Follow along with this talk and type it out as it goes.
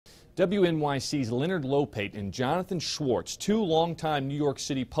WNYC's Leonard Lopate and Jonathan Schwartz, two longtime New York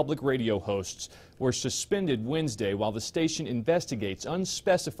City public radio hosts, were suspended Wednesday while the station investigates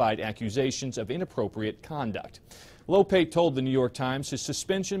unspecified accusations of inappropriate conduct. Lopate told the New York Times his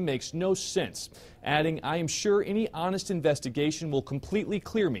suspension makes no sense, adding, "I am sure any honest investigation will completely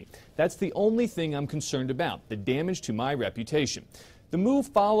clear me. That's the only thing I'm concerned about, the damage to my reputation." The move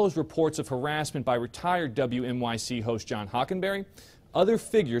follows reports of harassment by retired WNYC host John Hockenberry. Other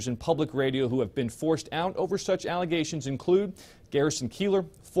figures in public radio who have been forced out over such allegations include Garrison Keillor,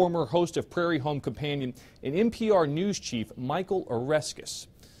 former host of Prairie Home Companion, and NPR news chief Michael Oreskes.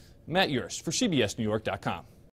 Matt Yurus for CBSNewYork.com.